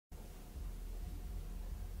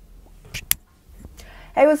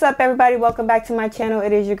Hey, what's up everybody? Welcome back to my channel.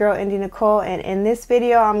 It is your girl IndieNikole, and in this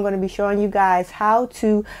video I'm going to be showing you guys how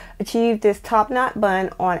to achieve this top knot bun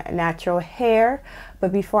on natural hair.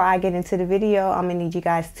 But before I get into the video, I'm going to need you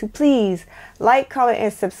guys to please like, comment,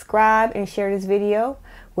 and subscribe, and share this video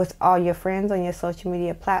with all your friends on your social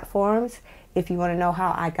media platforms. If you want to know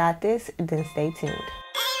how I got this, then stay tuned.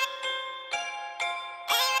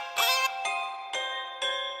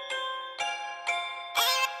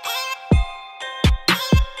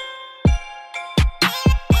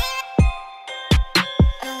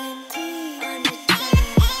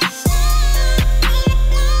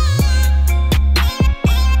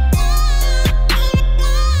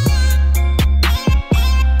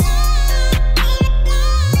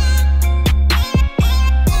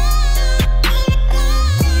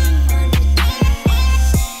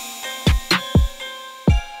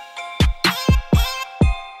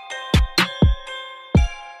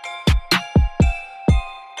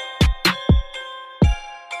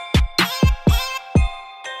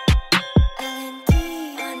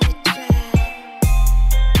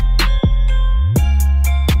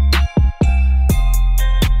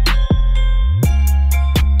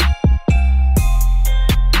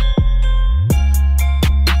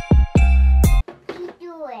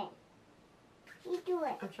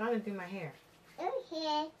 I'm trying to do my hair.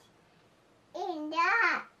 Okay. And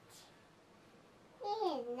that.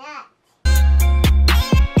 And that.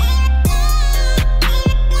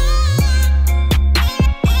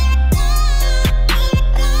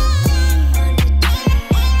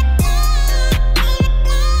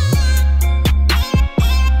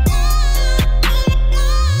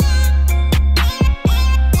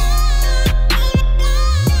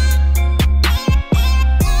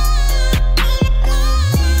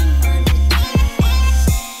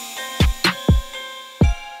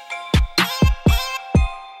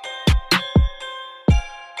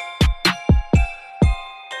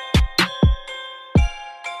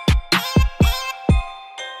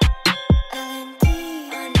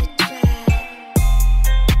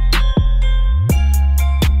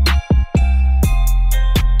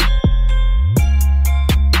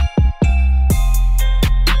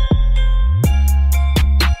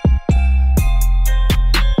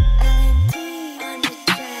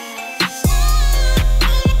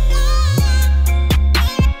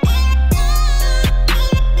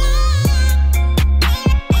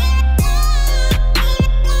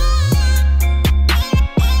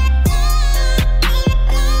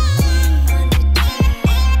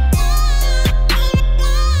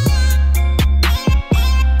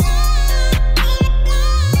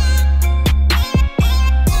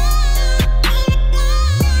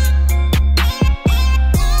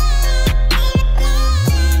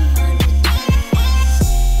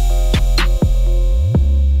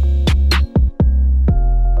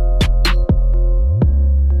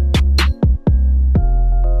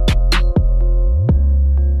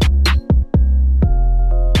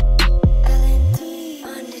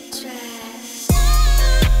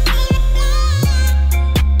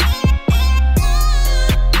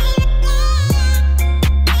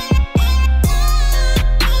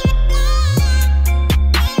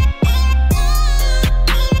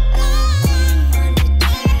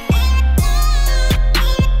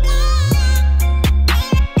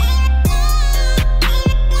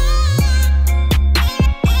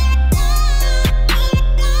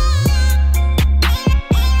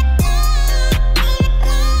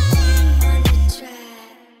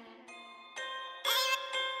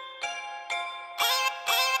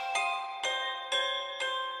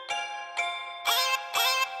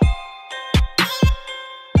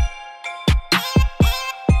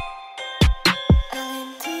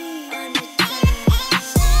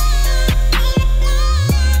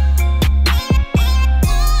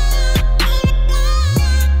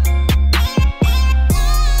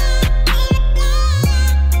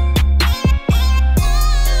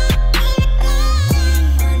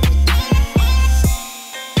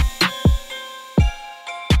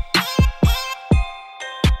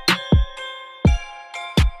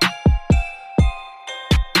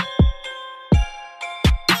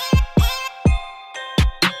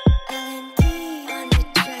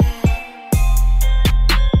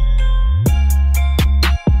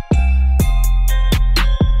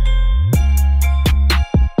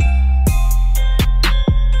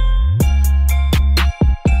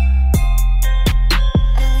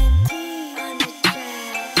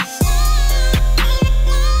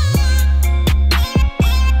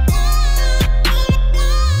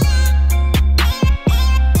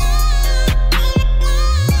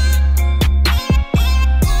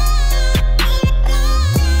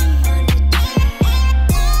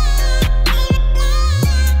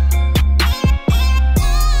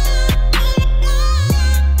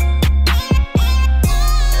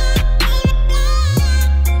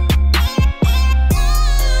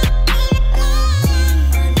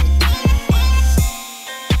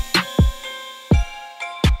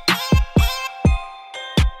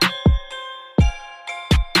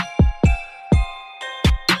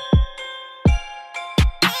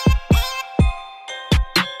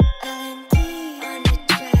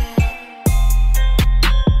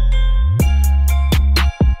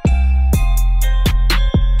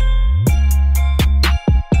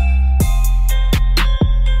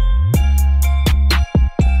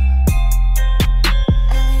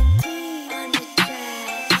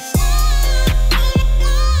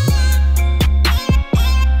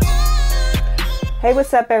 Hey,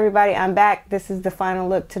 what's up everybody? I'm back. This is the final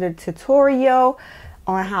look to the tutorial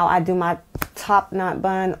on how I do my top knot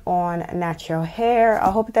bun on natural hair. I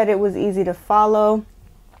hope that it was easy to follow.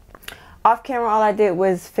 Off camera, all I did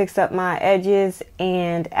was fix up my edges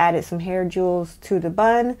and added some hair jewels to the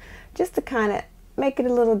bun just to kind of make it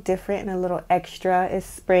a little different and a little extra. It's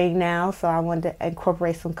spring now, so I wanted to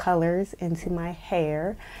incorporate some colors into my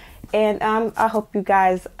hair. And I hope you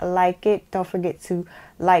guys like it. Don't forget to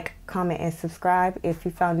like, comment, and subscribe if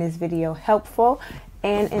you found this video helpful.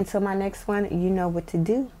 And until my next one, you know what to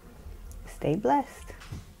do. Stay blessed.